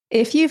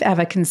If you've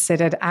ever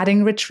considered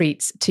adding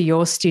retreats to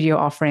your studio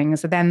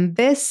offerings, then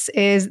this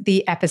is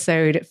the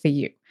episode for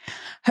you.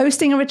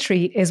 Hosting a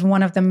retreat is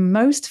one of the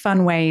most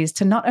fun ways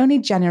to not only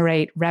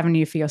generate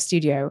revenue for your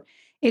studio,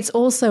 it's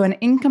also an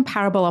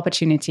incomparable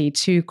opportunity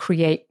to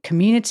create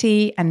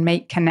community and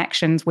make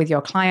connections with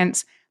your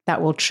clients that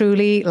will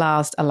truly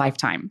last a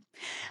lifetime.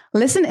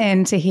 Listen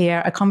in to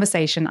hear a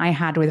conversation I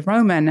had with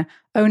Roman,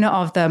 owner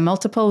of the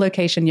multiple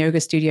location yoga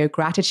studio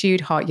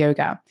Gratitude Hot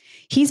Yoga.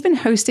 He's been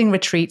hosting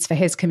retreats for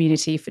his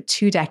community for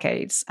 2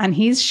 decades, and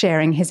he's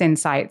sharing his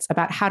insights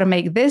about how to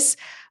make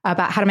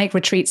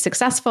retreats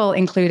successful,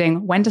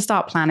 including when to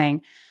start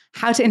planning,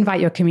 how to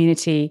invite your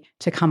community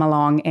to come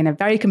along in a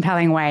very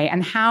compelling way,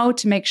 and how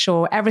to make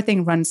sure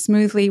everything runs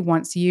smoothly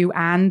once you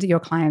and your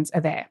clients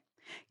are there.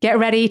 Get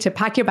ready to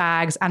pack your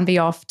bags and be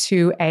off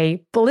to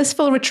a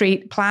blissful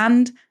retreat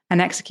planned and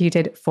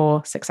executed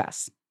for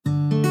success.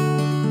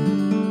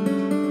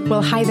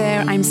 Well, hi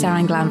there, I'm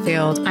Sarah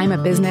Glanfield. I'm a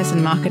business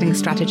and marketing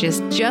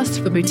strategist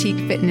just for boutique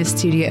fitness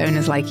studio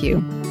owners like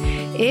you.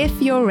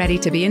 If you're ready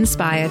to be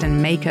inspired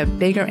and make a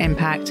bigger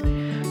impact,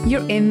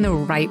 you're in the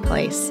right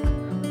place.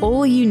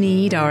 All you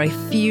need are a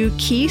few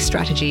key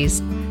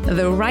strategies,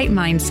 the right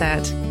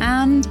mindset,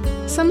 and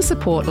some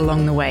support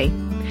along the way.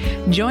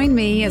 Join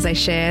me as I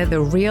share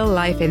the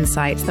real-life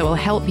insights that will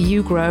help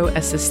you grow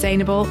a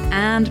sustainable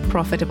and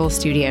profitable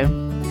studio.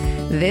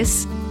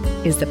 This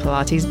is the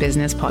Pilates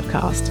Business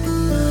Podcast.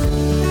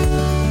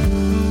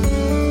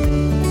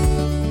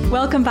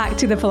 Welcome back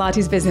to the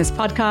Pilates Business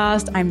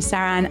Podcast. I'm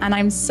Saran, and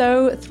I'm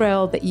so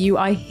thrilled that you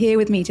are here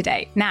with me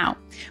today. Now,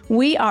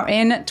 we are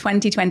in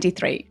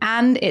 2023,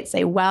 and it's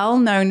a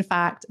well-known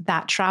fact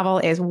that travel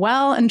is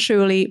well and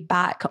truly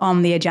back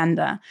on the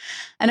agenda.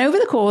 And over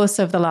the course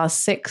of the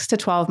last 6 to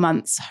 12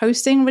 months,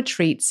 hosting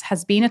retreats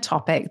has been a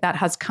topic that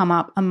has come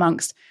up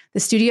amongst the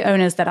studio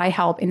owners that I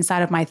help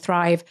inside of my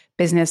Thrive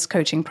business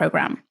coaching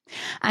program.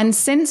 And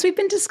since we've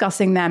been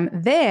discussing them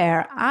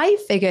there, I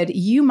figured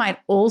you might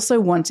also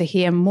want to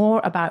hear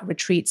more about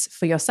retreats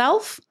for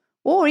yourself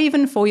or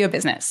even for your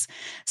business.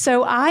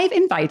 So I've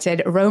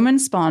invited Roman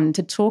Spon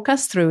to talk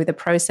us through the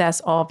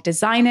process of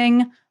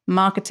designing,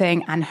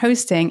 marketing, and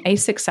hosting a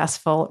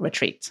successful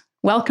retreat.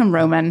 Welcome,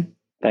 Roman.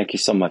 Thank you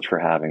so much for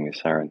having me,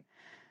 Sharon.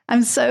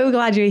 I'm so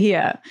glad you're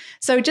here.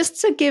 So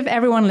just to give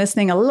everyone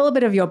listening a little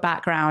bit of your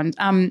background,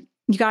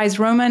 you guys,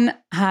 Roman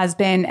has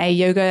been a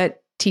yoga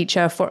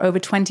teacher for over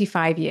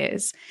 25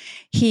 years.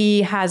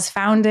 He has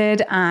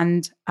founded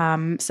and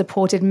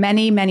supported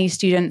many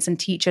students and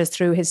teachers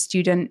through his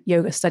student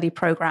yoga study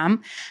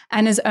program,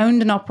 and has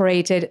owned and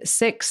operated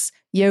 6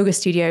 yoga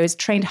studios,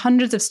 trained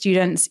hundreds of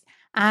students,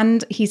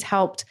 and he's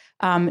helped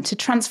to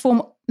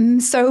transform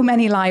so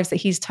many lives that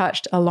he's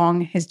touched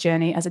along his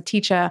journey as a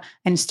teacher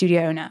and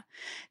studio owner.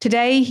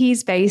 Today,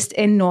 he's based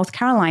in North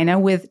Carolina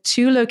with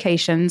 2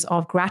 locations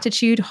of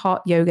Gratitude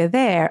Hot Yoga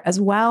there,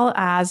 as well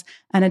as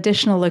an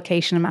additional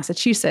location in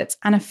Massachusetts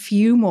and a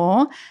few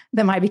more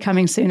that might be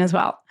coming soon as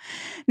well.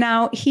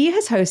 Now, he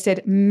has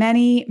hosted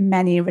many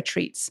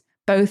retreats,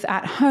 both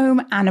at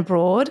home and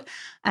abroad,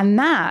 and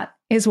that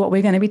is what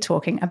we're going to be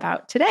talking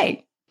about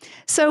today.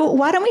 So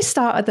why don't we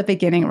start at the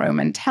beginning,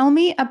 Roman? Tell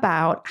me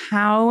about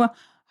how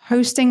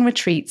hosting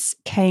retreats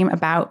came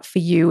about for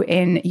you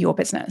in your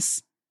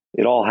business.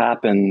 It all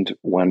happened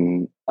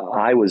when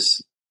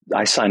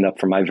I signed up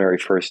for my very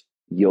first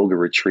yoga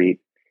retreat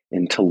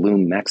in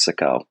Tulum,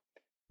 Mexico,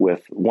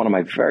 with one of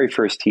my very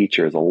first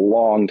teachers a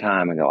long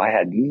time ago. I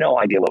had no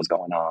idea what was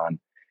going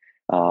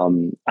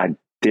on. I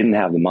didn't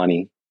have the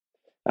money.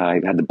 I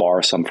had to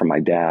borrow some from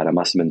my dad. I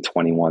must have been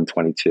 21,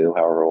 22,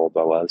 however old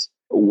I was.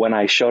 When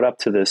I showed up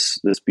to this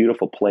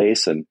beautiful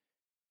place and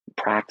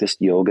practiced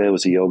yoga, it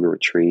was a yoga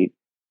retreat.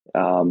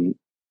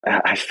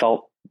 I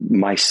felt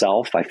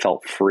myself. I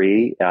felt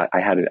free.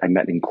 I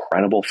met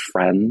incredible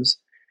friends.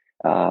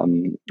 I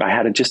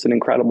had just an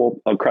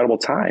incredible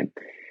time.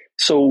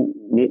 So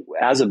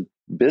as a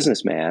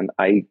businessman,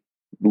 I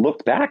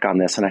looked back on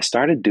this and I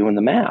started doing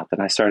the math,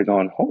 and I started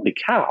going, holy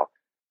cow,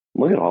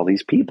 look at all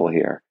these people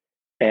here.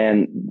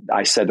 And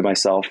I said to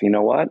myself, you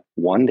know what?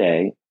 One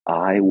day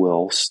I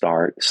will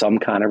start some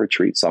kind of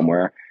retreat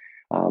somewhere.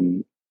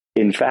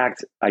 In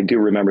fact, I do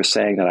remember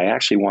saying that I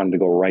actually wanted to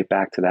go right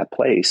back to that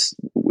place,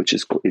 which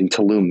is in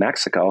Tulum,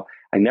 Mexico.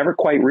 I never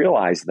quite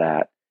realized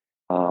that.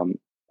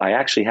 I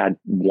actually had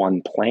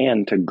one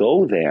plan to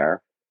go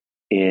there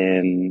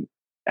in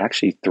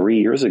actually 3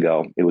 years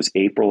ago. It was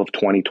April of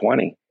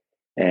 2020,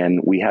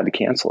 and we had to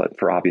cancel it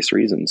for obvious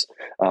reasons.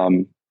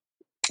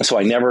 So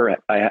I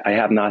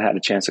have not had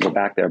a chance to go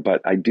back there,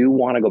 but I do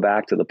want to go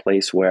back to the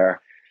place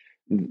where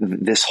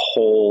this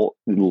whole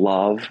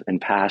love and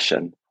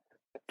passion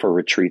for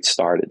retreats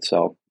started.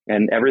 So,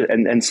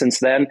 and since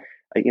then,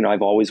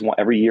 I've always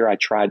every year I've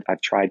tried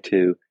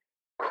to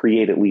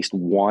create at least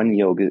one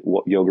yoga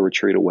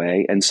retreat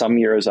away. And some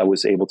years I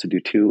was able to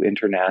do 2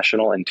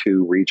 international and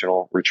 2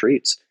 regional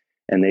retreats.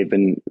 And they've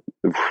been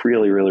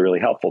really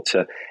helpful.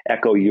 To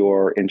echo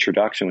your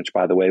introduction, which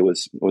by the way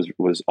was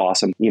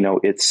awesome.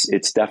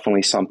 It's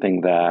definitely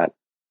something that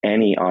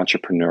any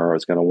entrepreneur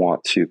is going to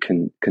want to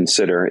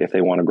consider if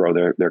they want to grow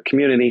their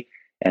community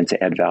and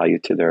to add value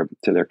to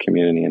their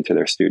community and to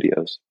their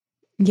studios.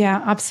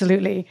 Yeah,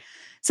 absolutely.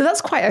 So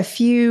that's quite a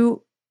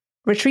few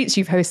retreats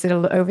you've hosted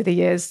over the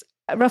years.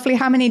 Roughly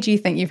how many do you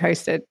think you've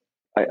hosted?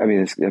 I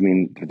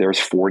mean, there's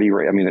 40,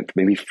 right? I mean,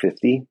 maybe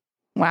 50.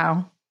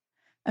 Wow.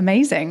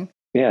 Amazing.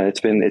 Yeah, it's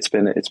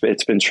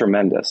been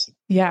tremendous.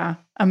 Yeah,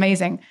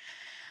 amazing.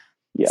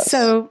 Yes.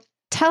 So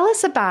tell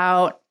us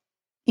about,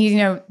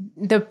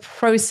 the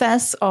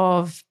process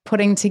of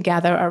putting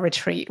together a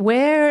retreat.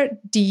 Where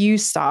do you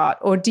start,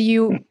 or do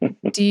you,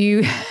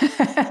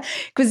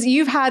 because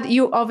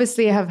you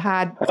obviously have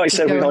had. I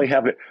said we only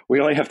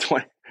have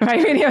 20.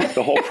 Right.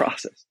 The whole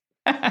process.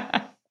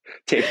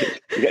 Do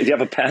you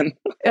have a pen?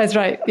 That's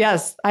right.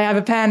 Yes, I have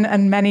a pen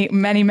and many,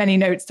 many, many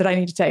notes that I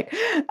need to take.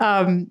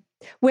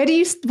 Where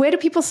do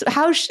people,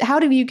 how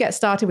do you get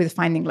started with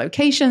finding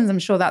locations? I'm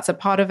sure that's a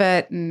part of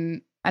it,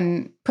 and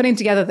putting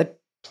together the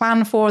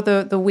plan for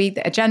the week,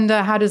 the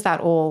agenda. How does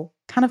that all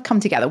kind of come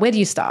together? Where do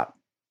you start?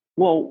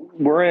 Well,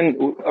 we're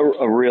in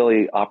a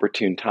really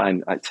opportune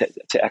time.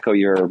 To echo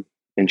your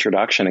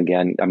introduction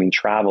again, I mean,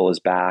 travel is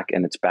back,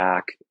 and it's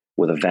back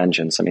with a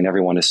vengeance. I mean,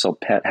 everyone is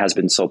has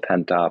been so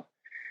pent up.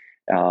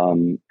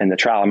 And the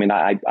travel, I mean,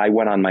 I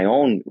went on my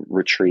own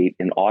retreat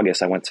in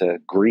August. I went to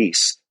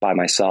Greece by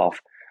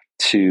myself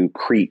to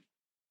Crete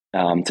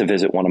to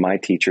visit one of my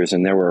teachers,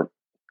 and there were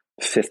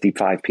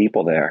 55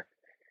 people there,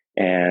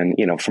 and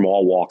from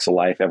all walks of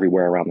life,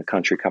 everywhere around the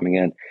country coming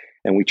in,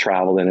 and we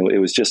traveled, and it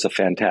was just a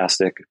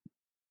fantastic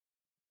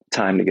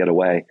time to get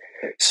away.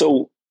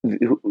 So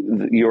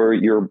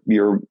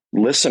your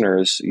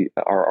listeners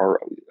are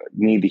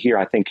need to hear.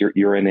 I think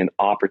you're in an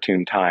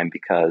opportune time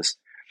because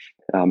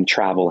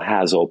travel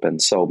has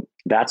opened. So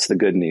that's the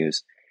good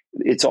news.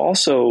 It's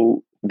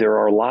also, there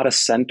are a lot of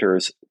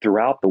centers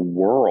throughout the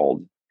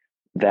world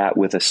that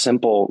with a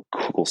simple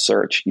Google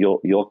search,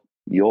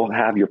 you'll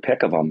have your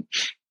pick of them.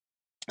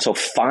 So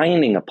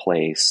finding a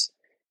place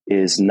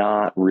is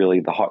not really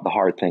the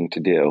hard thing to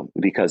do,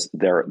 because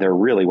they're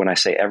really, when I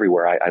say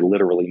everywhere, I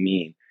literally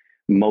mean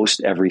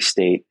most every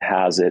state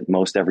has it.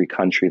 Most every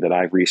country that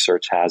I've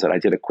researched has it. I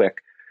did a quick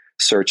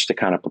search to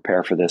kind of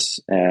prepare for this.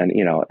 And,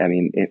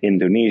 in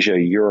Indonesia,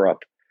 Europe,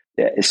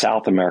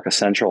 South America,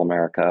 Central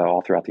America,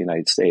 all throughout the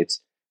United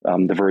States,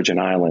 the Virgin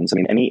Islands. I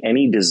mean,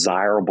 any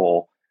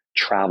desirable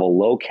travel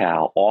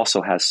locale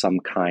also has some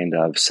kind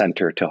of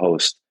center to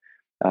host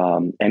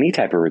any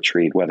type of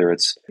retreat, whether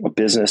it's a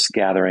business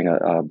gathering,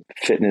 a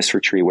fitness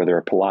retreat, whether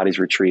a Pilates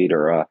retreat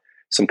or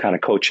some kind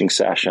of coaching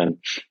session.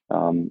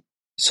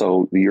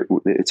 So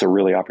it's a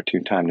really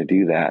opportune time to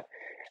do that.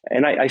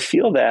 And I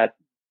feel that,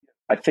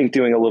 I think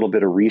doing a little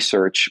bit of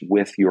research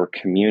with your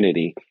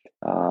community,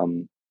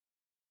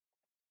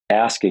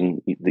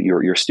 asking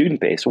your student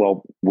base,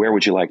 well, where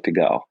would you like to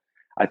go?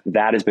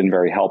 That has been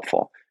very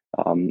helpful.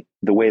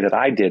 The way that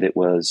I did it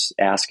was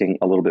asking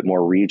a little bit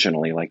more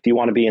regionally, like, do you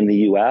want to be in the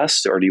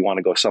US or do you want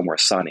to go somewhere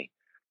sunny?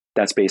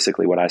 That's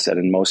basically what I said.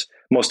 And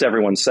most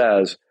everyone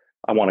says,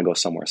 I want to go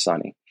somewhere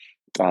sunny.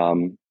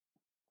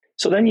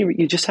 So then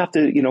you just have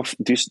to,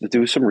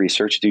 do some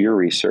research, do your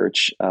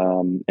research,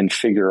 and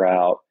figure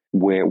out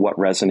what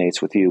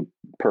resonates with you.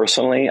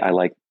 Personally, I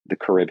like the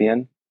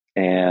Caribbean,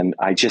 and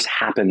I just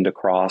happened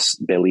across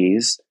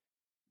Belize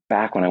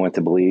back when I went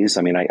to Belize.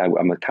 I mean,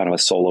 I'm a kind of a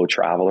solo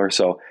traveler,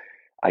 so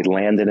I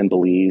landed in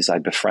Belize. I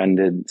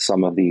befriended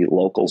some of the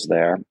locals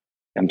there.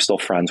 I'm still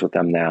friends with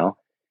them now.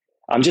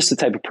 I'm just the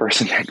type of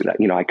person that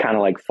I kind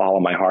of like follow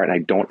my heart, and I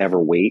don't ever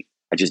wait.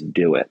 I just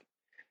do it.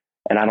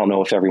 And I don't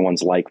know if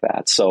everyone's like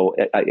that. So,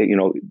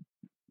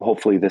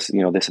 hopefully this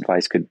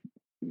advice could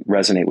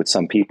resonate with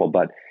some people,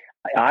 but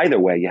either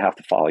way, you have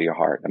to follow your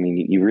heart. I mean,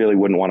 you really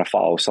wouldn't want to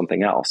follow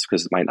something else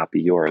because it might not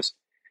be yours.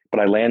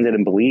 But I landed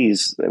in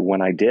Belize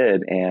when I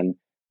did, and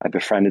I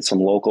befriended some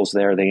locals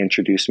there. They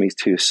introduced me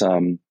to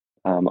some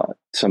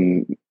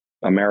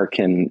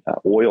American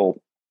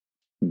oil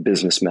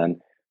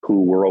businessmen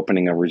who were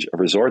opening a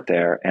resort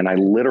there. And I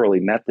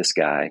literally met this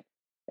guy,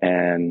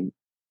 and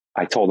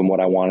I told him what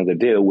I wanted to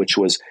do, which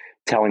was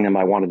telling him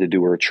I wanted to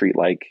do a retreat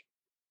like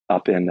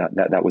up in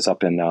that was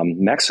up in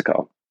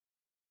Mexico.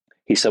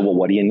 He said, well,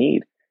 what do you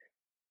need?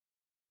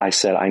 I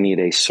said, I need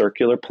a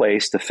circular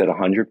place to fit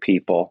 100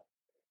 people.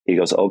 He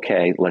goes,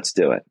 okay, let's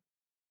do it.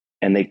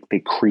 And they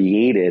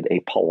created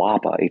a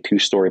palapa, a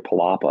 2-story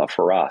palapa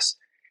for us.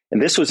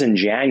 And this was in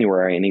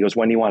January. And he goes,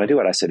 when do you want to do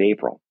it? I said,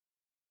 April.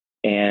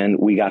 And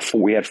we had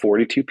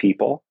 42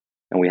 people,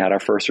 and we had our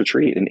first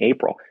retreat in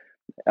April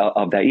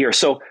of that year.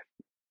 So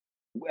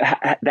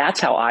that's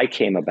how I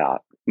came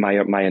about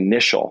my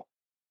initial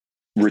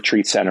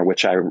retreat center,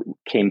 which I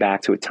came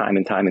back to it time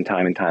and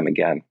time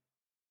again.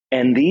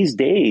 And these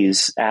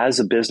days, as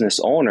a business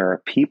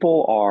owner,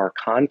 people are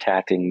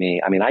contacting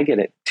me. I mean, I get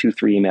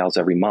 2-3 emails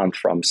every month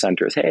from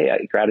centers.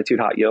 Hey, Gratitude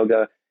Hot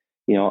Yoga.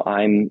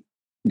 I'm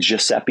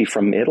Giuseppe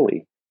from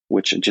Italy,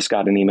 which just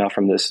got an email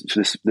from this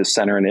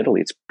center in Italy.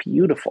 It's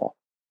beautiful.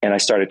 And I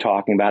started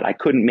talking about it. I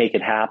couldn't make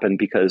it happen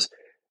because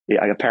it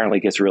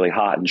apparently gets really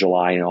hot in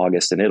July and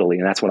August in Italy.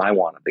 And that's when I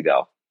wanted to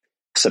go.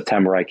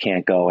 September I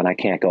can't go, and I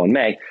can't go in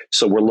May.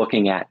 So we're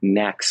looking at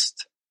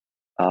next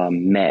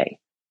May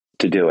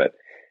to do it.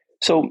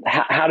 So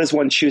how does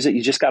one choose it?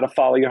 You just got to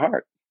follow your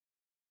heart.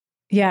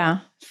 Yeah,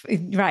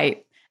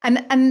 right.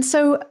 And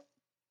so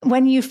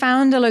when you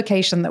found a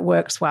location that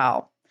works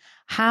well,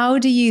 how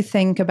do you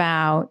think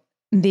about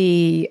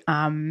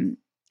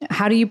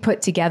how do you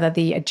put together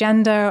the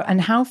agenda,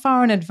 and how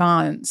far in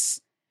advance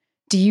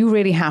do you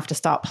really have to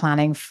start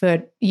planning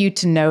for you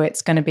to know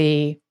it's going to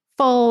be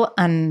full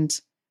and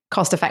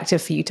cost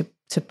effective for you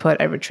to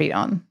put a retreat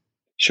on?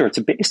 Sure.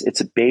 It's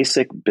a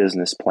basic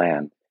business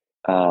plan.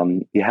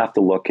 You have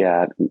to look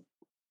at,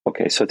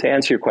 okay, so to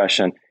answer your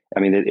question, I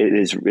mean, it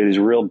is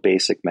real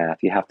basic math.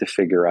 You have to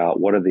figure out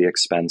what are the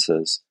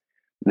expenses.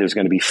 There's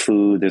going to be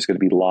food, there's going to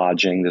be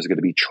lodging, there's going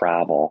to be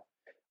travel.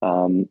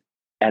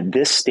 At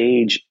this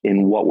stage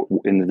in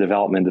the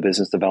development, the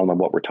business development,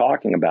 what we're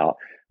talking about,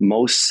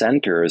 most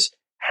centers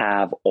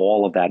have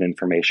all of that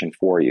information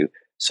for you.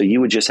 So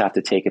you would just have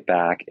to take it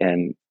back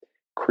and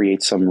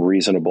create some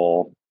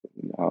reasonable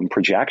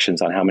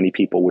projections on how many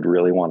people would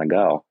really want to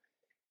go.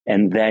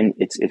 And then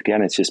it's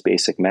just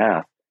basic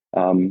math.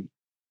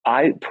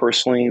 I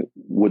personally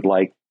would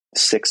like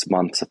 6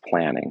 months of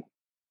planning.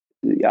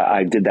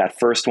 I did that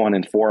first one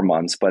in 4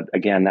 months, but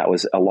again, that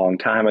was a long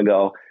time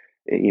ago.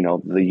 You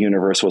know, the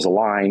universe was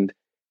aligned.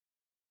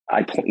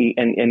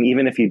 And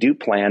even if you do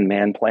plan,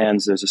 man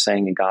plans, there's a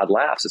saying, and God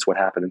laughs. It's what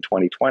happened in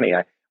 2020.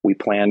 We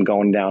planned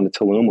going down to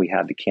Tulum. We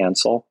had to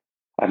cancel.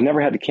 I've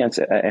never had to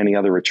cancel any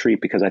other retreat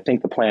because I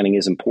think the planning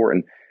is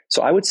important.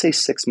 So I would say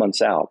 6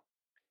 months out.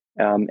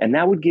 And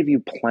that would give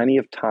you plenty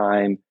of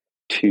time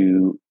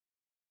to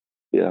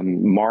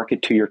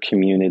market to your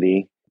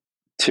community,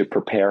 to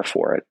prepare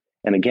for it.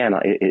 And again,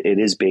 it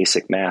is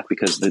basic math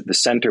because the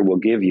center will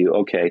give you,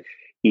 okay,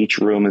 each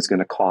room is going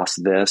to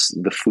cost this.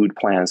 The food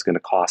plan is going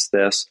to cost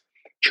this.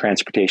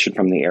 Transportation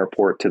from the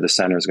airport to the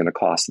center is going to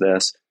cost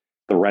this.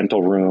 The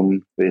rental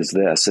room is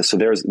this. So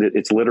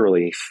it's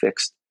literally a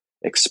fixed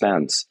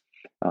expense.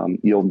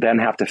 You'll then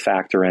have to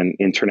factor in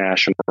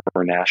international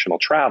or national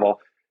travel,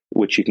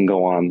 which you can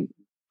go on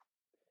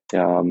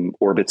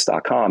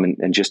orbitz.com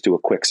and just do a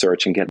quick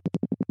search and get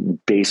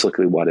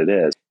basically what it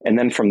is. And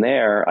then from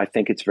there, I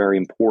think it's very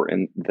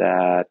important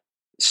that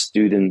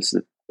students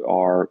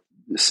are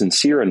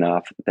sincere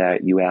enough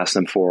that you ask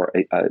them for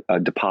a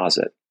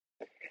deposit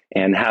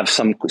and have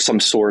some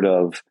sort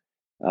of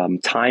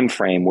time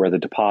frame where the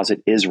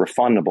deposit is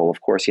refundable.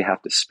 Of course, you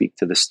have to speak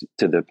to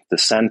the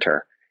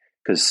center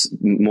because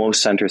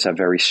most centers have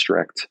very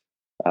strict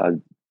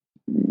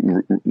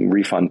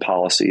refund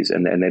policies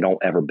and they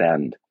don't ever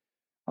bend.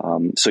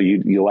 So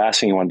the last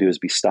thing you want to do is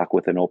be stuck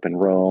with an open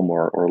room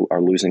or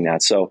losing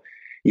that. So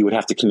you would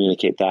have to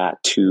communicate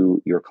that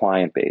to your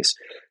client base.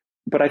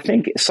 But I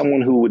think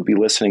someone who would be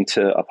listening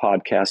to a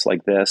podcast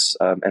like this,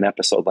 an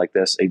episode like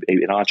this,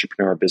 an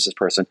entrepreneur, a business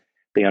person,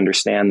 they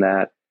understand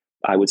that.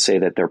 I would say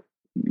that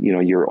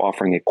you're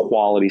offering a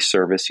quality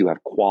service. You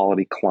have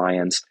quality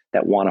clients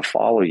that want to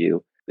follow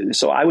you.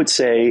 So I would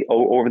say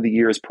over the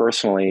years,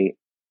 personally,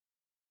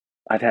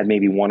 I've had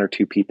maybe 1 or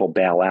 2 people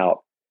bail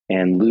out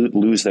and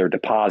lose their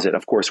deposit.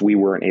 Of course, we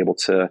weren't able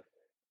to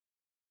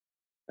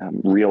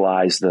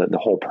realize the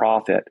whole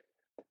profit.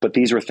 But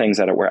these were things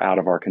that were out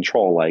of our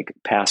control, like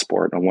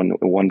passport. And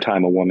one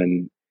time a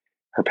woman,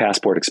 her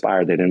passport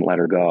expired. They didn't let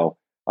her go.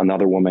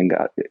 Another woman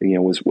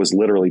was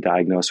literally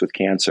diagnosed with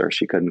cancer.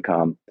 She couldn't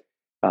come.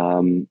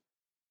 And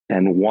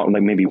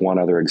maybe one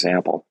other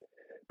example.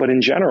 But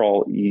in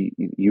general,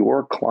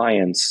 your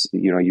clients,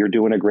 you're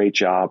doing a great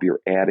job.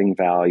 You're adding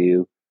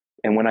value.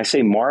 And when I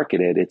say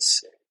marketed,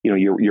 it's,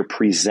 you're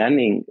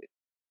presenting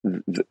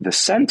the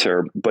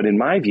center. But in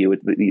my view,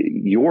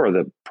 you're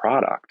the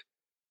product.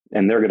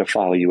 And they're going to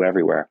follow you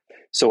everywhere.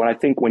 So I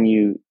think when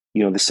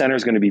the center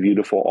is going to be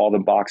beautiful, all the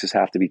boxes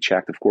have to be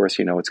checked. Of course,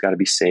 it's got to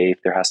be safe.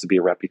 There has to be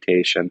a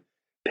reputation,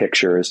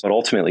 pictures, but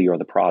ultimately you're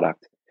the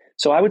product.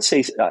 So I would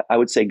say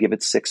give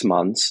it 6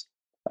 months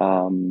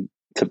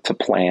to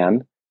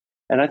plan.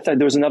 And I thought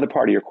there was another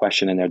part of your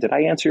question in there. Did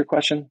I answer your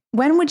question?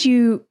 When would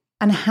you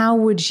and how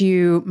would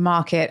you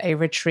market a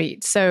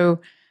retreat?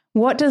 So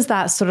what does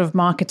that sort of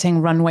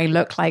marketing runway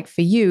look like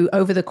for you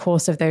over the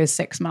course of those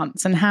 6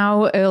 months? And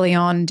how early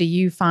on do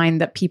you find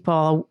that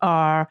people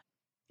are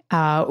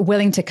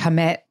willing to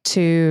commit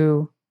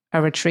to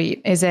a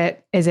retreat? Is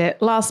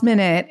it last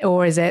minute,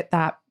 or is it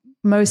that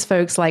most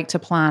folks like to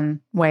plan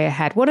way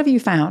ahead? What have you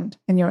found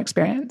in your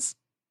experience?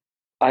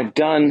 I'm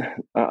going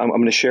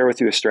to share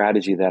with you a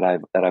strategy that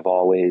I've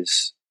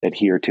always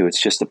adhered to.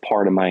 It's just a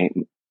part of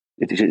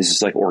it's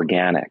just like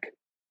organic.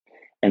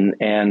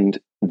 And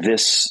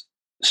this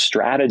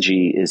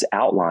strategy is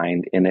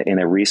outlined in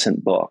a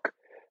recent book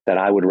that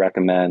I would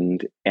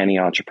recommend any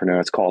entrepreneur.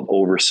 It's called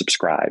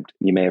Oversubscribed.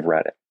 You may have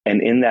read it.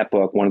 And in that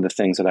book, one of the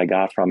things that I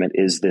got from it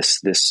is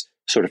this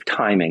sort of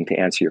timing, to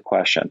answer your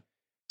question,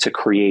 to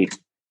create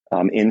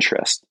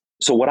interest.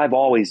 So what I've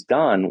always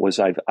done was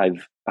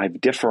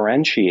I've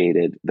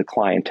differentiated the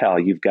clientele.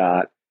 You've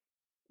got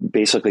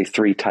basically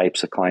 3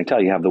 types of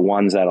clientele. You have the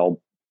ones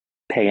that'll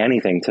pay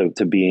anything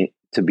to be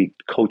to be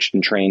coached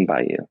and trained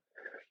by you.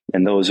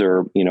 And those are,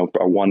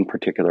 are one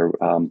particular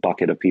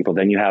bucket of people.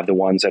 Then you have the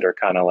ones that are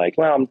kind of like,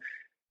 well,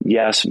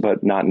 yes,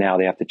 but not now.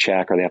 They have to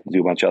check or they have to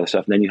do a bunch of other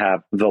stuff. And then you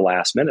have the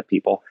last minute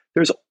people.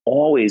 There's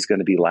always going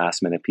to be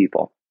last minute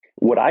people.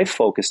 What I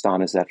focused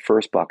on is that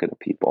first bucket of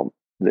people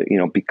that,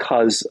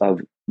 because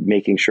of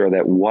making sure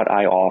that what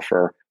I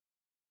offer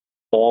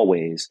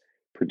always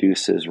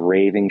produces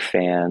raving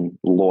fan,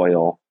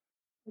 loyal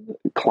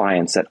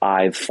clients that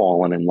I've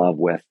fallen in love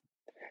with.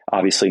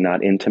 Obviously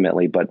not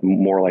intimately, but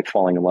more like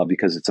falling in love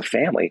because it's a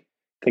family.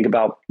 Think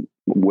about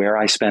where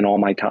I spend all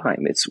my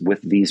time. It's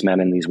with these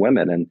men and these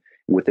women and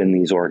within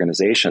these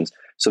organizations.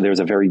 So there's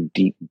a very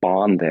deep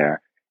bond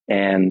there,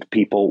 and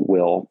people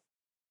will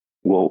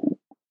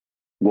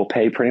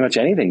pay pretty much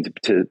anything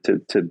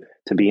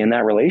to be in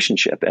that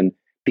relationship. And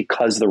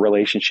because the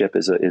relationship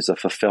is a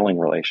fulfilling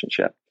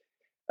relationship.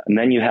 And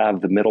then you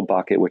have the middle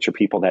bucket, which are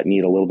people that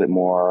need a little bit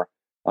more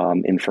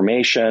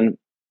information,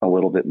 a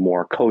little bit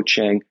more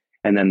coaching.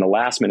 And then the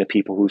last minute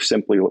people who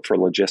simply, for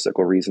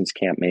logistical reasons,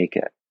 can't make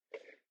it.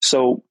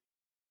 So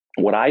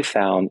what I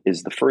found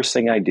is the first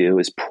thing I do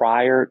is,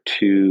 prior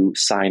to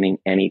signing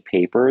any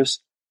papers,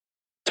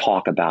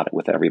 talk about it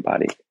with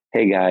everybody.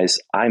 Hey guys,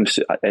 and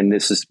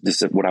this is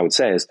what I would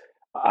say is,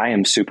 I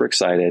am super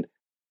excited.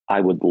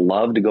 I would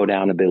love to go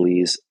down to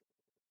Belize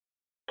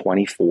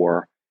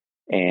 24,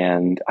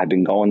 and I've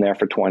been going there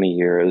for 20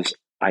 years.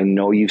 I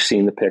know you've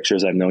seen the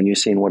pictures. I've known you've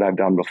seen what I've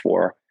done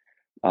before.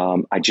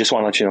 I just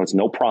want to let you know it's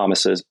no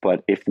promises,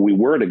 but if we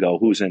were to go,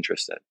 who's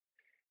interested?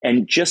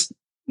 And just,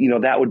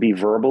 that would be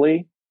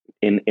verbally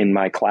in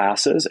my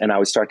classes. And I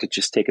would start to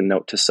just take a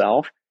note to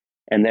self.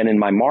 And then in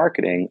my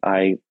marketing,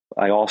 I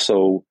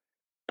also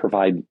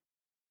provide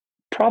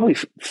probably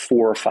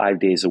 4 or 5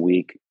 days a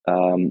week,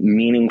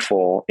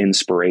 meaningful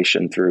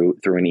inspiration through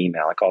an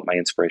email. I call it my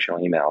inspirational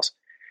emails.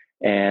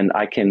 And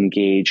I can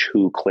gauge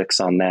who clicks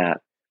on that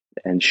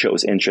and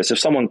shows interest. If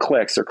someone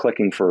clicks, they're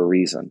clicking for a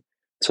reason.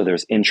 So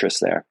there's interest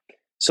there.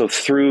 So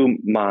through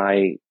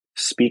my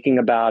speaking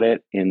about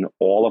it in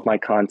all of my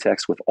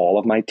contexts with all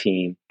of my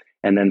team,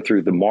 and then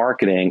through the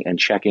marketing and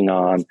checking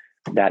on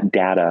that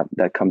data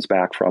that comes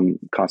back from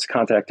Constant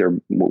Contact or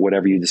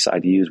whatever you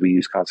decide to use, we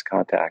use Constant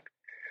Contact.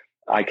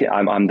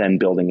 I'm then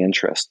building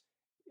interest.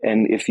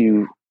 And if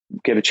you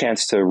get a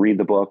chance to read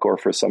the book, or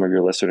for some of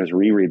your listeners,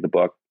 reread the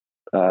book,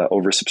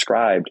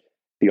 Oversubscribed,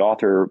 the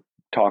author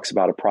talks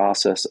about a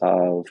process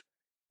of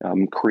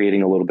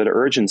creating a little bit of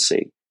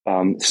urgency.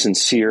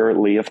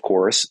 Sincerely, of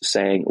course,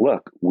 saying,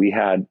 look, we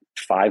had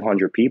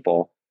 500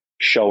 people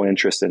show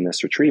interest in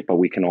this retreat, but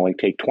we can only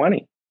take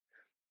 20.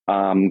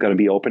 I'm going to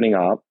be opening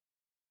up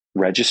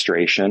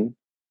registration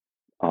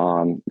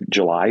on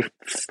July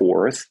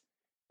 4th.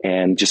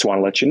 And just want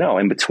to let you know,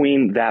 in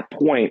between that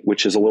point,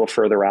 which is a little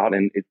further out,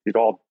 and it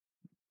all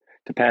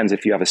depends.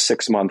 If you have a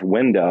 6-month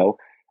window,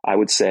 I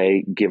would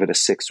say give it a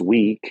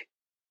 6-week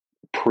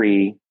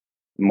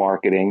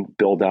pre-marketing,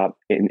 build up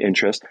in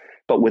interest.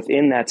 But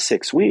within that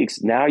 6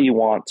 weeks, now you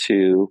want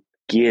to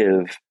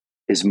give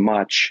as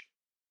much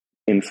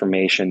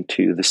information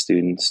to the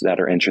students that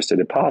are interested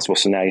as possible.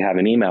 So now you have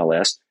an email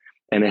list,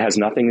 and it has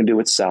nothing to do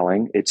with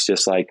selling. It's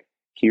just like,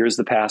 here's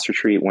the past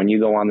retreat. When you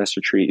go on this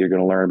retreat, you're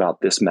going to learn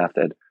about this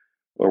method,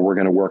 or we're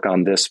going to work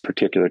on this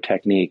particular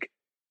technique,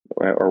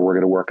 or we're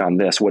going to work on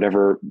this,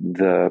 whatever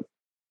the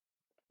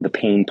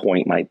pain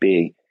point might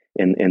be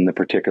in the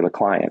particular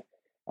client.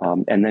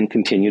 And then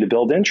continue to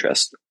build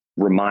interest.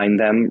 Remind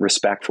them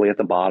respectfully at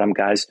the bottom,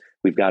 guys,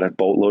 we've got a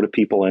boatload of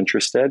people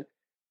interested,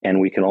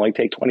 and we can only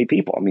take 20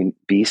 people. I mean,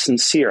 be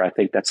sincere. I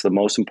think that's the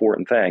most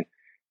important thing,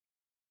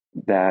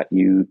 that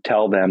you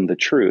tell them the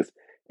truth.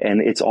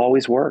 And it's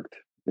always worked.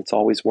 It's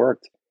always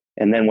worked.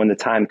 And then when the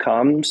time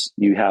comes,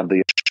 you have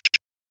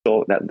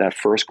that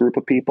first group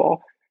of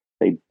people,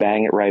 they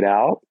bang it right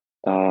out.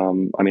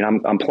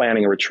 I'm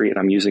planning a retreat, and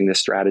I'm using this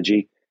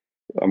strategy.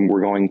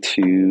 We're going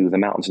to the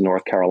mountains of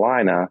North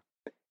Carolina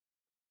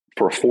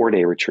for a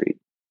 4-day retreat,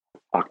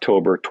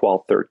 October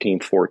 12th,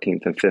 13th,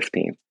 14th, and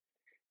 15th.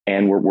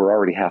 And we're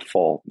already half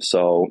full.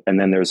 So, and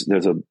then there's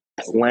a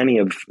plenty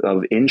of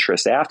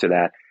interest after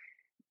that.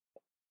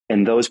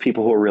 And those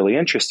people who are really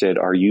interested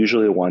are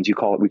usually the ones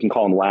we can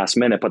call them last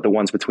minute, but the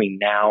ones between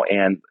now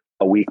and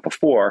a week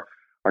before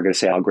are going to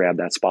say, I'll grab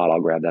that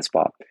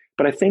spot.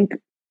 But I think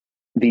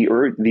the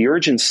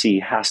urgency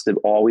has to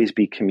always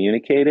be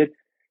communicated.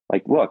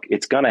 Like, look,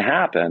 it's going to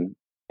happen.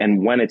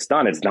 And when it's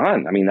done, it's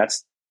done. I mean,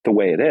 that's the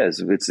way it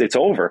is. It's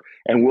over.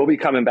 And we'll be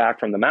coming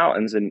back from the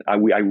mountains. And I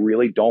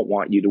really don't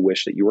want you to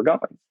wish that you were going.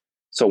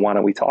 So why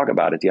don't we talk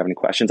about it? Do you have any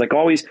questions? Like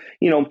always,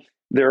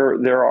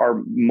 there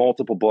are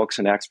multiple books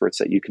and experts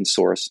that you can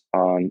source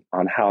on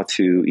how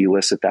to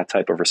elicit that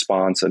type of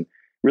response and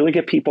really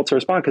get people to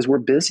respond, because we're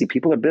busy.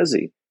 People are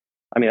busy.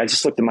 I mean, I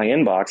just looked at my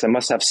inbox. I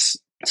must have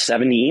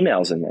 70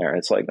 emails in there.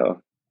 It's like,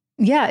 oh.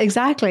 Yeah,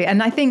 exactly.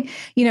 And I think,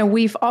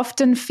 we've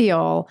often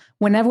feel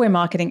whenever we're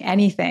marketing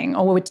anything,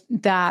 or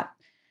that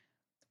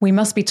we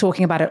must be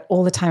talking about it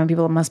all the time and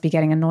people must be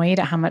getting annoyed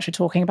at how much we're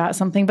talking about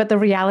something. But the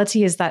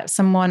reality is that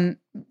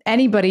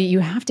anybody, you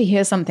have to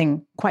hear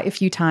something quite a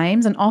few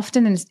times and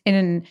often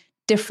in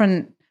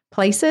different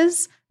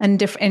places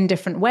and in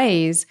different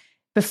ways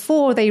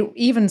before they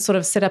even sort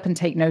of sit up and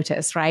take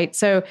notice, right?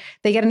 So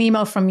they get an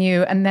email from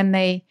you and then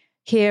they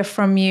hear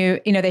from you,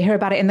 they hear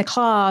about it in the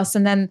class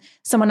and then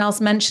someone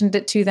else mentioned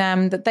it to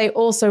them that they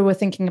also were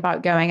thinking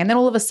about going. And then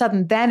all of a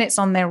sudden, then it's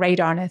on their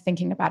radar and they're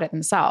thinking about it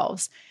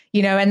themselves,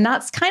 and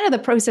that's kind of the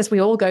process we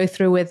all go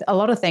through with a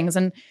lot of things.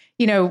 And,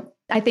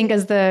 I think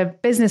as the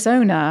business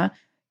owner,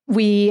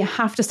 we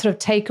have to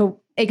sort of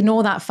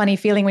ignore that funny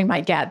feeling we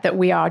might get that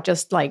we are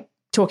just like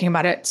talking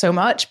about it so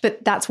much,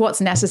 but that's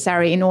what's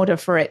necessary in order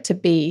for it to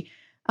be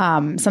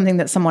something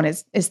that someone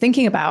is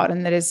thinking about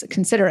and that is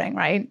considering,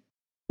 right?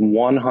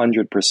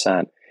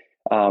 100%.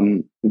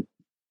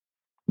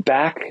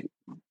 Back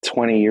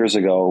 20 years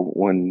ago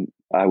when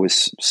I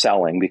was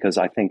selling, because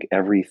I think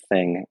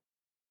everything,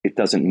 it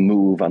doesn't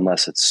move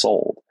unless it's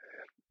sold.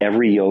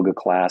 Every yoga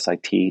class I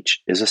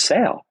teach is a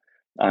sale.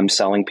 I'm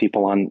selling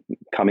people on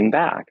coming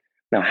back.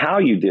 Now, how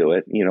you do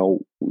it,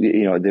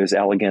 there's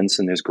elegance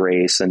and there's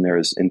grace and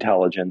there's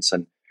intelligence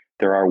and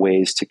there are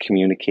ways to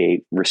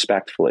communicate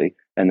respectfully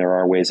and there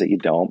are ways that you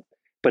don't.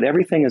 But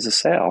everything is a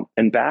sale.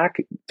 And back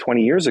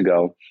 20 years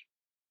ago,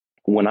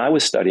 when I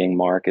was studying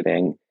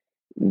marketing,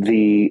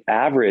 the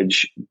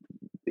average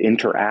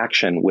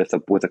interaction with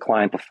a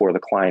client before the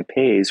client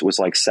pays was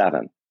like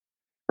 7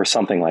 or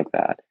something like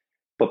that.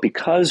 But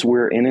because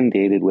we're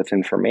inundated with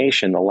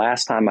information, the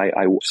last time I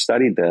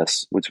studied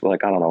this, which was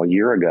like, I don't know, a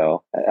year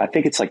ago, I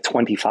think it's like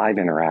 25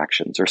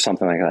 interactions or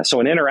something like that. So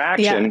an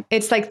interaction... Yeah,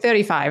 it's like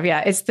 35.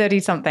 Yeah, it's 30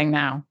 something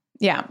now.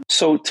 Yeah.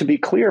 So to be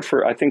clear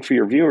for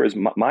your viewers,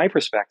 my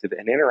perspective,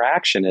 an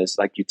interaction is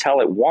like you tell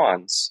it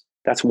once,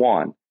 that's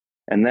 1.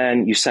 And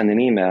then you send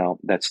an email,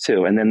 that's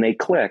 2. And then they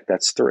click,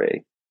 that's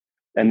 3.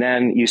 And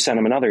then you send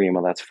them another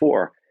email, that's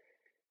 4.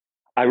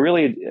 I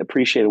really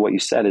appreciated what you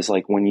said is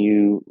like when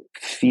you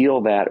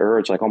feel that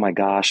urge, like, oh my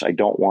gosh, I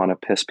don't want to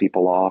piss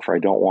people off or I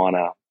don't want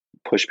to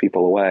push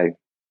people away.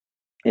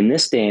 In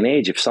this day and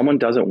age, if someone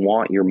doesn't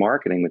want your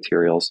marketing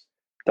materials,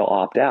 they'll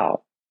opt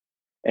out.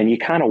 And you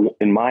kind of,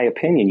 in my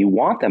opinion, you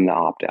want them to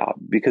opt out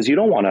because you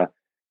don't want to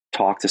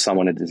talk to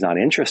someone that is not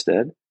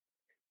interested.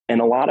 And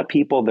a lot of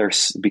people,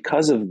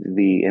 because of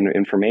the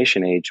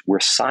information age, we're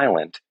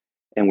silent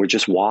and we're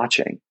just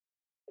watching.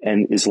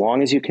 And as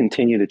long as you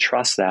continue to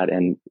trust that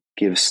and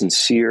give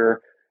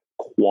sincere,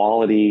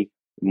 quality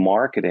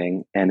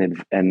marketing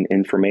and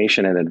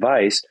information and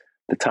advice,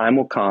 the time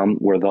will come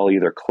where they'll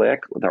either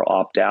click, they'll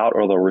opt out,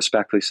 or they'll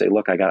respectfully say,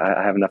 look, I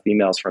have enough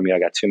emails from you. I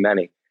got too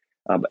many.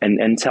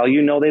 And tell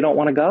they don't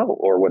want to go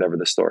or whatever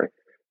the story.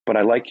 But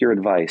I like your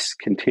advice.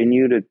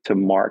 Continue to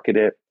market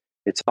it.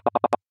 It's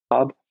our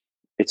job.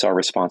 It's our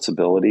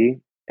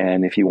responsibility.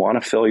 And if you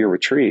want to fill your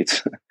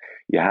retreats,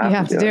 you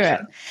have to do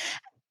it.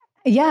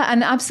 Yeah,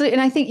 and absolutely.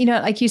 And I think,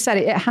 like you said,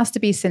 it has to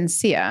be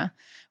sincere,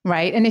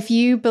 right? And if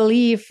you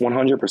believe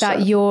 100%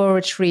 that your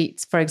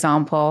retreat, for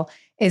example,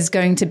 is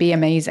going to be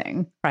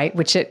amazing, right?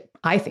 Which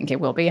I think it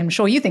will be. I'm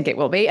sure you think it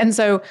will be. And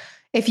so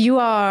if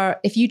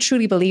you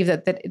truly believe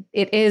that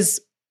it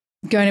is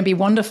going to be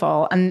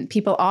wonderful and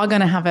people are going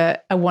to have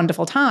a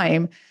wonderful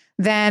time,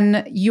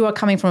 then you are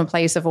coming from a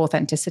place of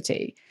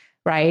authenticity,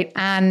 right?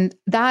 And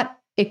that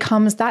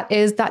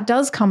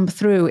does come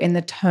through in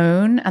the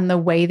tone and the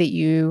way that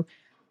you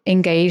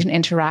engage and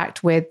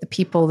interact with the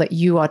people that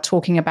you are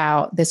talking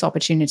about this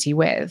opportunity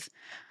with.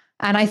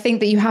 And I think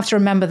that you have to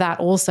remember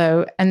that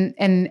also. And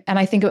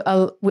I think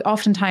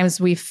oftentimes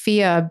we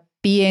fear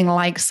being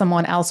like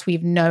someone else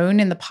we've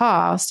known in the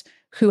past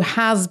who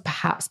has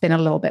perhaps been a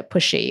little bit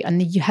pushy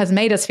and has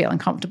made us feel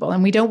uncomfortable.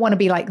 And we don't want to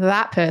be like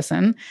that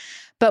person.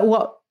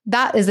 But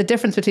that is the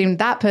difference between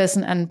that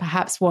person and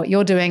perhaps what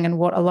you're doing and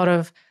what a lot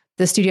of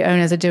the studio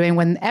owners are doing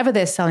whenever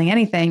they're selling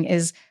anything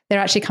is they're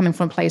actually coming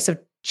from a place of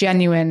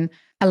genuine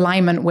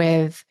alignment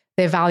with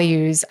their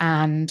values.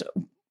 And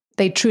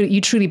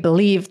you truly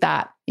believe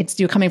that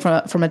you're coming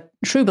from a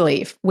true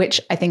belief, which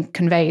I think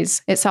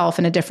conveys itself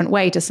in a different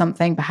way to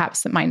something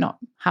perhaps that might not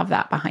have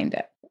that behind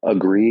it.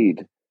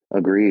 Agreed.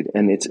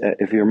 And it's,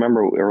 if you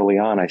remember early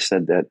on, I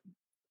said that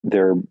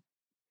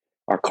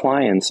our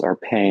clients are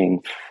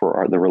paying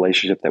for the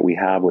relationship that we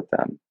have with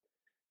them.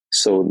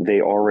 So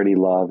they already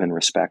love and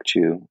respect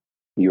you.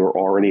 You're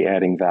already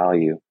adding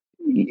value.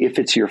 If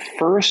it's your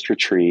first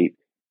retreat,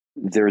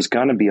 there's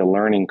going to be a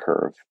learning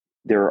curve.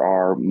 There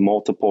are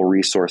multiple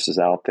resources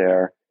out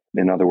there.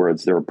 In other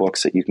words, there are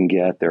books that you can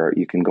get there.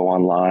 You can go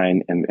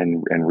online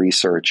and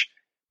research.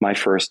 My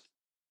first,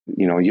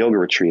 yoga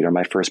retreat or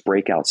my first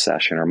breakout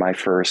session or my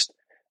first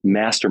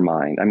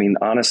mastermind. I mean,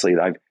 honestly,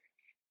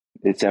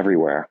 it's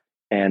everywhere.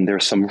 And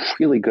there's some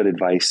really good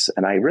advice.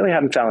 And I really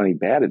haven't found any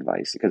bad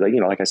advice because,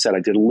 like I said, I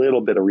did a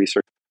little bit of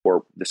research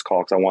for this call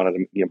because I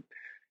wanted to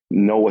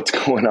know what's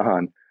going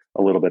on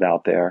a little bit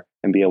out there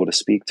and be able to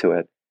speak to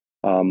it.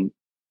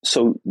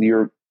 So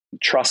your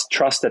trust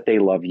that they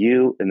love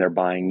you and they're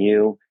buying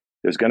you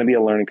There's going to be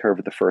a learning curve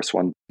at the first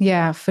one.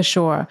 Yeah, for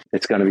sure.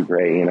 It's going to be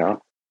great,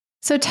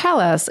 So tell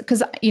us,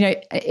 because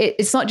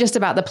it's not just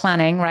about the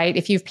planning, right?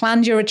 If you've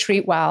planned your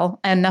retreat well,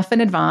 enough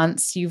in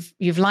advance,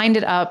 you've lined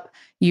it up,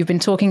 you've been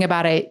talking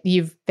about it,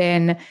 you've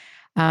been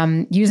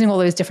using all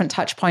those different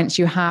touch points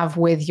you have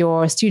with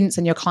your students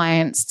and your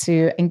clients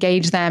to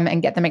engage them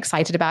and get them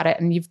excited about it,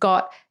 and you've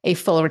got a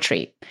full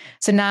retreat.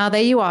 So now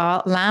there you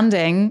are,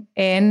 landing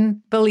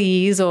in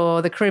Belize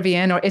or the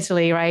Caribbean or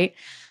Italy, right?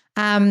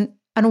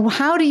 And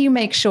how do you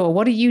make sure,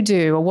 what do you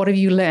do, or what have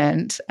you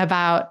learned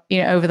about,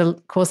 over the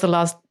course of the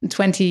last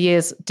 20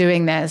 years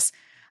doing this,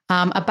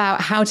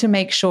 about how to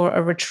make sure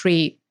a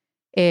retreat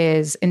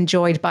is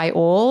enjoyed by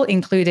all,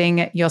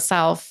 including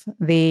yourself,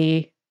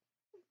 the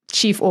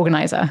chief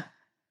organizer?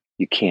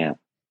 You can't.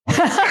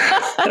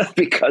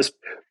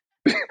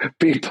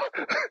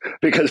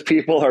 because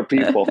people are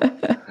people.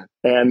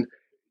 And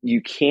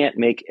you can't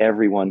make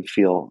everyone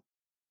feel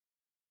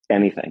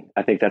anything.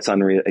 I think that's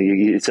unreal.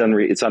 It's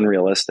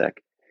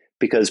unrealistic,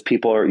 because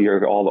people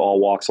are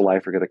all walks of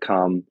life are going to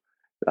come.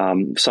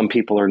 Some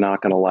people are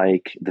not going to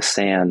like the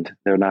sand.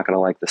 They're not going to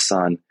like the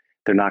sun.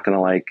 They're not going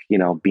to like,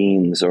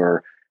 beans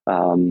or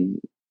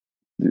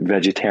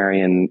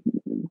vegetarian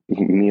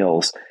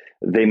meals.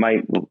 They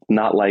might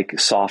not like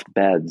soft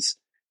beds.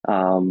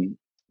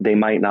 They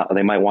might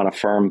want a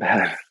firm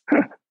bed.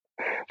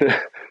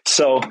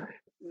 So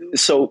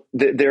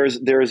there has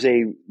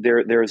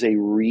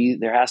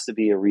to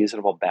be a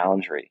reasonable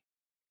boundary,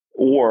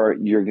 or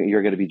you're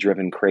going to be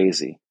driven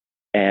crazy.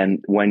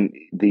 And when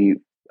the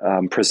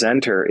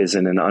presenter is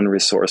in an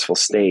unresourceful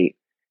state,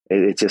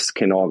 it just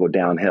can all go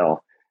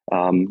downhill.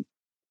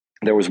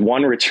 There was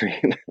one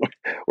retreat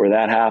where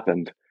that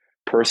happened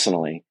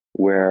personally,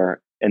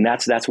 and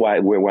that's why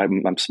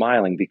I'm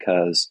smiling,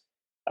 because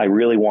I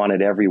really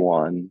wanted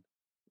everyone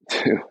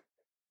to.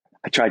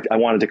 I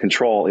wanted to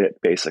control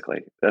it, basically.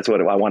 That's what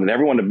I wanted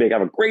everyone to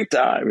have a great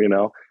time,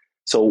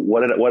 So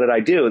what did I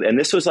do? And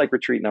this was like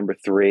retreat number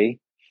 3.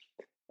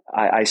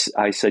 I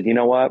said, you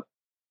know what?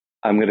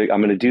 I'm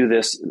gonna do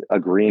this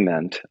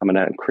agreement. I'm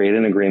gonna create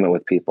an agreement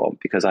with people,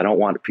 because I don't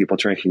want people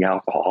drinking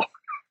alcohol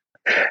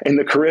in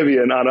the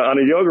Caribbean on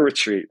a yoga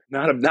retreat.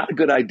 Not a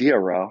good idea,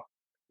 Ro.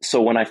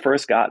 So when I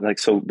first got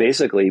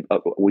basically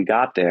we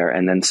got there,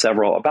 and then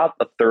about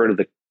a third of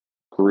the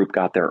group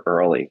got there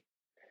early.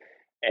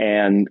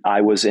 And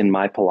I was in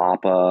my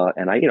palapa,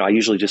 and I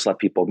usually just let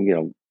people,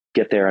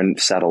 get there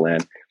and settle in.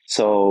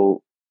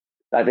 So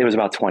I think it was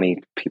about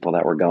 20 people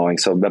that were going.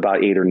 So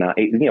about 8 or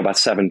 9, about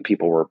 7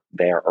 people were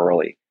there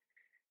early.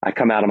 I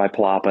come out of my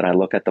palapa and I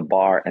look at the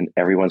bar, and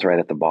everyone's right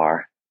at the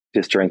bar,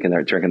 just drinking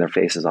their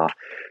faces off.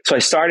 So I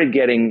started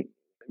getting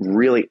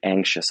really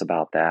anxious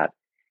about that.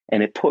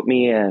 And it put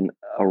me in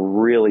a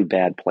really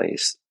bad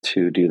place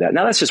to do that.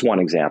 Now, that's just one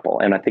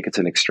example. And I think it's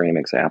an extreme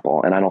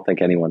example. And I don't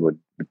think anyone would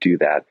do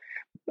that.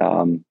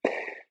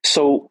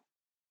 So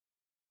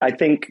I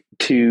think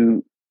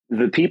to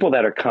the people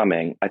that are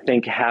coming, I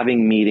think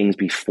having meetings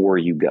before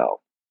you go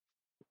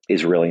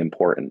is really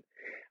important.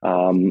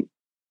 And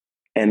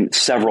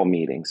several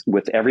meetings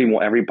with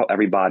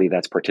everybody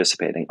that's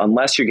participating,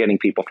 unless you're getting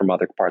people from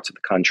other parts of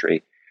the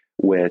country,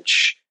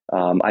 which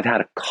I've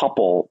had a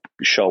couple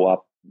show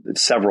up,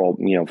 several,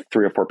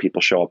 3 or 4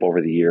 people show up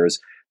over the years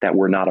that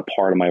were not a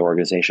part of my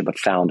organization, but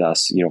found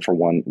us, for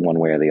one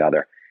way or the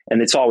other.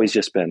 And it's always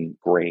just been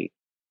great.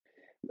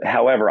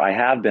 However, I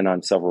have been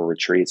on several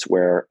retreats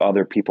where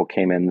other people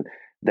came in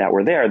that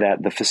were there,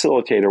 that the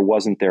facilitator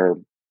wasn't their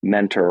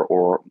mentor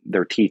or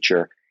their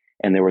teacher,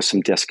 and there was some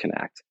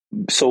disconnect.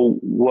 So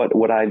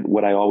what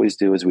I always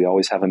do is we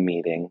always have a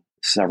meeting,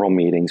 several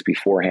meetings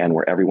beforehand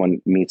where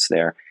everyone meets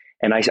there.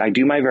 And I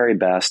do my very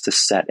best to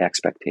set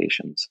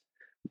expectations,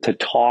 to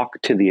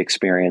talk to the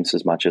experience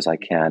as much as I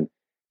can,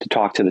 to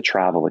talk to the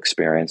travel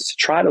experience, to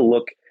try to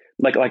look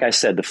like I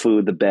said, the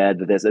food, the bed,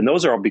 this, and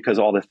those are all because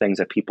all the things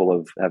that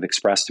people have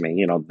expressed to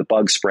me, the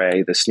bug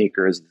spray, the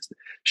sneakers,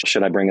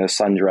 should I bring a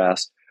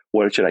sundress?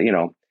 What should I,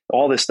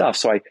 all this stuff.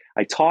 So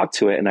I talk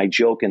to it and I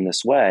joke in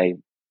this way.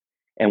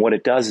 And what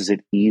it does is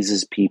it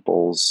eases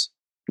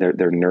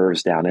their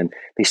nerves down, and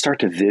they start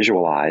to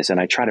visualize, and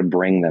I try to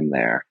bring them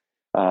there.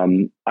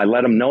 I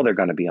let them know they're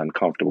going to be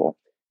uncomfortable.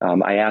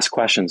 I ask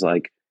questions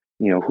like,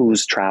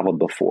 who's traveled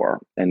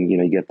before? And,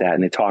 you get that.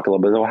 And they talk a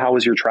little bit, how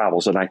was your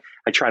travels? And I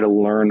try to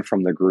learn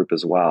from the group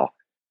as well.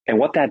 And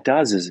what that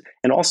does is,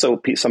 and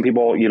also some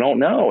people you don't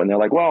know, and they're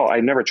like, well, I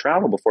never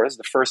traveled before. This is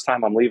the first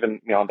time I'm leaving,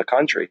 the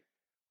country.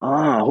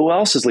 Who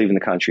else is leaving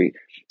the country?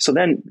 So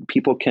then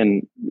people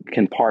can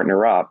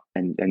partner up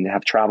and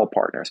have travel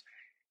partners.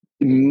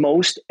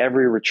 Most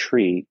every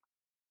retreat,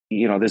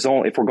 there's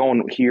only, if we're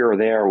going here or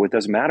there, it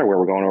doesn't matter where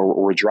we're going,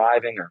 or we're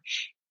driving, or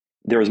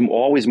there's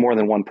always more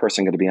than one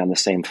person going to be on the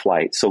same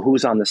flight. So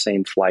who's on the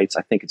same flights?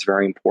 I think it's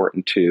very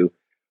important to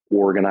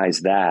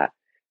organize that.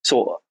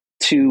 So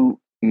to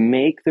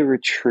make the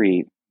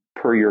retreat,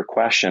 per your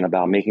question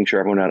about making sure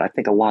everyone, I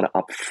think a lot of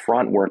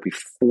upfront work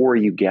before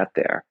you get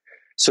there.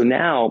 So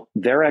now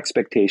their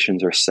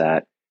expectations are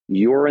set.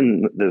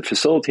 The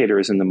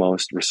facilitator is in the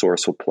most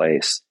resourceful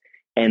place.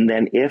 And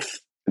then if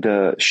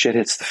the shit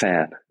hits the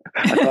fan.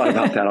 I thought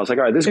about that. I was like,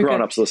 all right, there's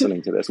grown-ups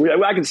listening to this.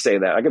 I can say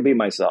that. I can be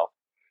myself.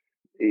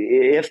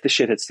 If the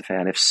shit hits the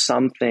fan, if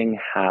something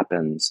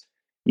happens,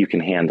 you can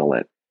handle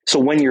it. So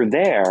when you're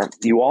there,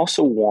 you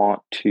also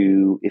want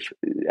to, if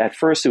at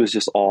first it was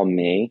just all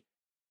me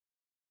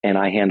and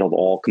I handled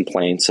all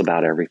complaints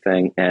about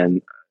everything.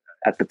 And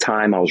at the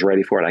time I was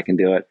ready for it. I can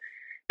do it.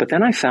 But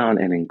then I found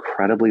an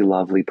incredibly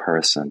lovely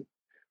person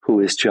who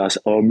is just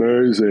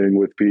amazing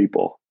with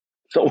people.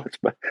 So much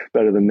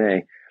better than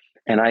me.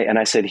 And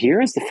I said, here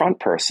is the front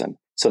person.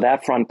 So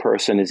that front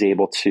person is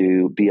able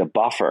to be a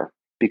buffer,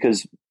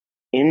 because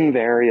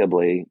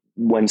invariably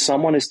when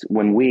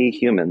we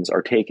humans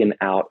are taken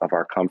out of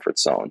our comfort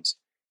zones,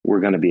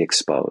 we're going to be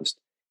exposed.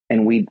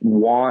 And we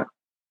want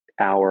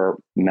our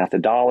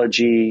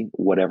methodology,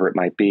 whatever it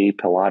might be,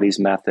 Pilates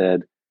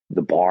method,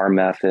 the bar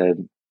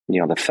method,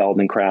 the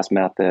Feldenkrais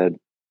method,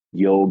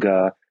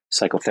 yoga,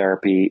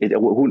 psychotherapy,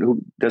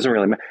 who doesn't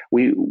really matter.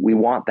 We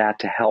want that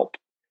to help.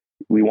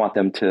 We want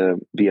them to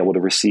be able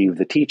to receive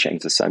the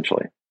teachings,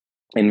 essentially.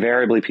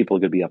 Invariably, people are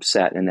going to be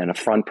upset. And then a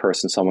front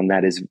person, someone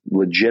that is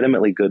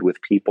legitimately good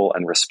with people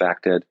and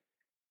respected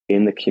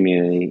in the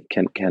community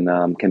can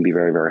be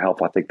very, very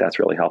helpful. I think that's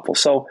really helpful.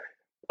 So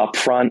up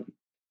front,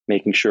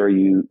 making sure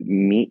you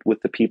meet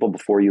with the people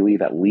before you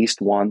leave at least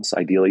once,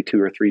 ideally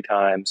 2 or 3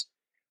 times,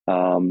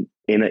 in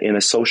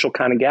a social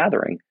kind of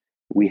gathering.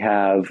 We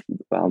have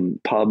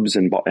pubs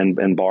and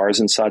bars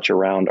and such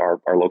around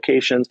our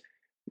locations.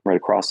 Right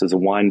across there's a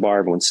wine bar.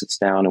 Everyone sits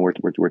down and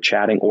we're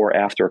chatting, or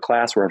after a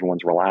class where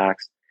everyone's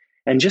relaxed,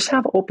 and just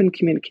have open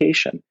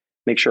communication.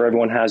 Make sure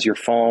everyone has your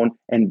phone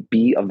and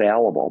be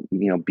available.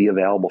 Be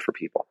available for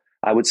people.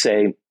 I would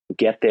say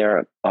get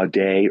there a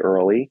day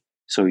early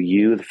so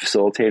you, the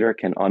facilitator,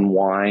 can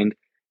unwind.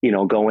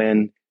 Go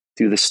in,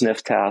 do the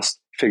sniff test,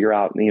 figure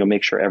out.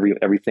 Make sure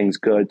everything's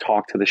good.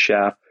 Talk to the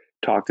chef.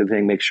 Talk to the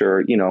thing. Make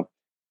sure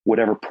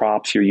whatever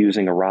props you're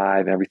using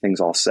arrive. Everything's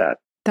all set.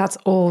 That's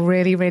all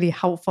really, really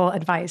helpful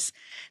advice.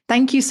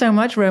 Thank you so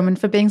much, Roman,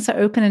 for being so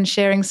open and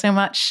sharing so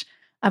much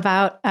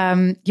about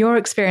your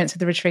experience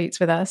with the retreats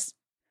with us.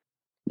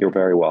 You're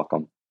very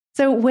welcome.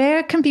 So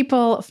where can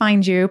people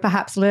find you,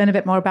 perhaps learn a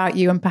bit more about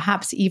you, and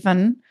perhaps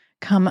even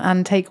come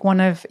and take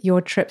one of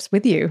your trips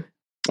with you?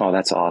 Oh,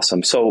 that's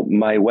awesome. So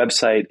my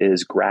website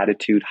is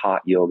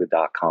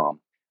gratitudehotyoga.com.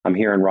 I'm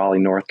here in Raleigh,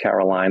 North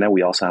Carolina.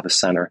 We also have a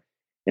center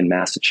in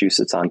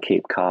Massachusetts on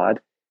Cape Cod.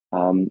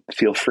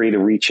 Feel free to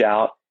reach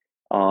out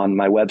on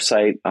my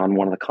website, on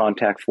one of the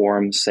contact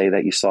forms, say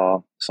that you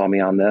saw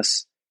me on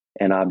this,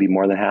 and I'll be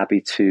more than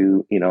happy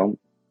to,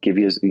 give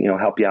you,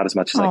 help you out as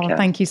much as I can.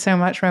 Thank you so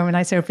much, Roman.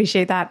 I so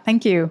appreciate that.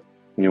 Thank you.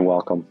 You're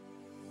welcome.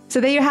 So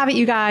there you have it,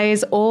 you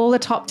guys, all the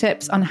top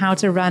tips on how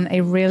to run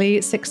a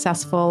really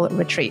successful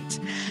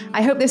retreat.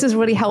 I hope this is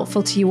really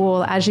helpful to you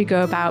all as you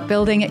go about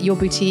building your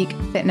boutique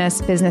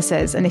fitness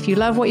businesses. And if you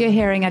love what you're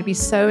hearing, I'd be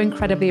so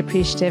incredibly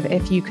appreciative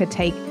if you could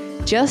take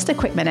just a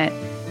quick minute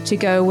to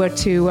go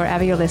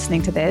wherever you're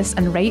listening to this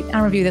and rate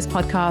and review this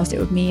podcast. It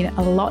would mean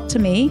a lot to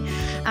me.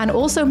 And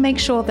also make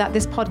sure that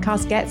this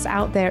podcast gets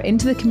out there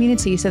into the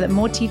community so that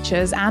more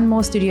teachers and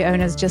more studio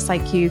owners just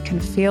like you can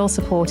feel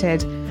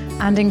supported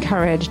and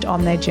encouraged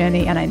on their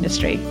journey in our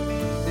industry.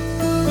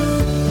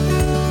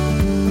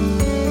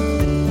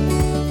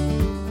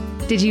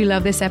 Did you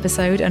love this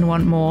episode and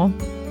want more?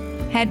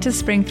 Head to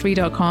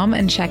spring3.com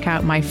and check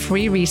out my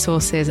free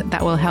resources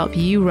that will help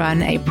you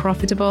run a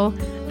profitable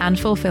and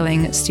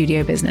fulfilling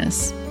studio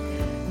business.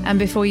 And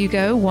before you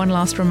go, one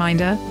last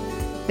reminder,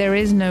 there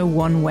is no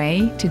one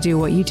way to do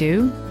what you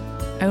do,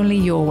 only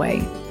your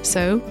way.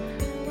 So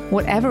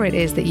whatever it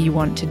is that you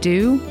want to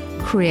do,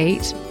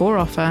 create, or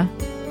offer,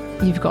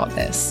 you've got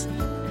this.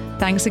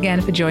 Thanks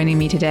again for joining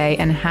me today,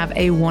 and have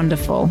a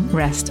wonderful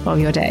rest of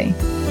your day.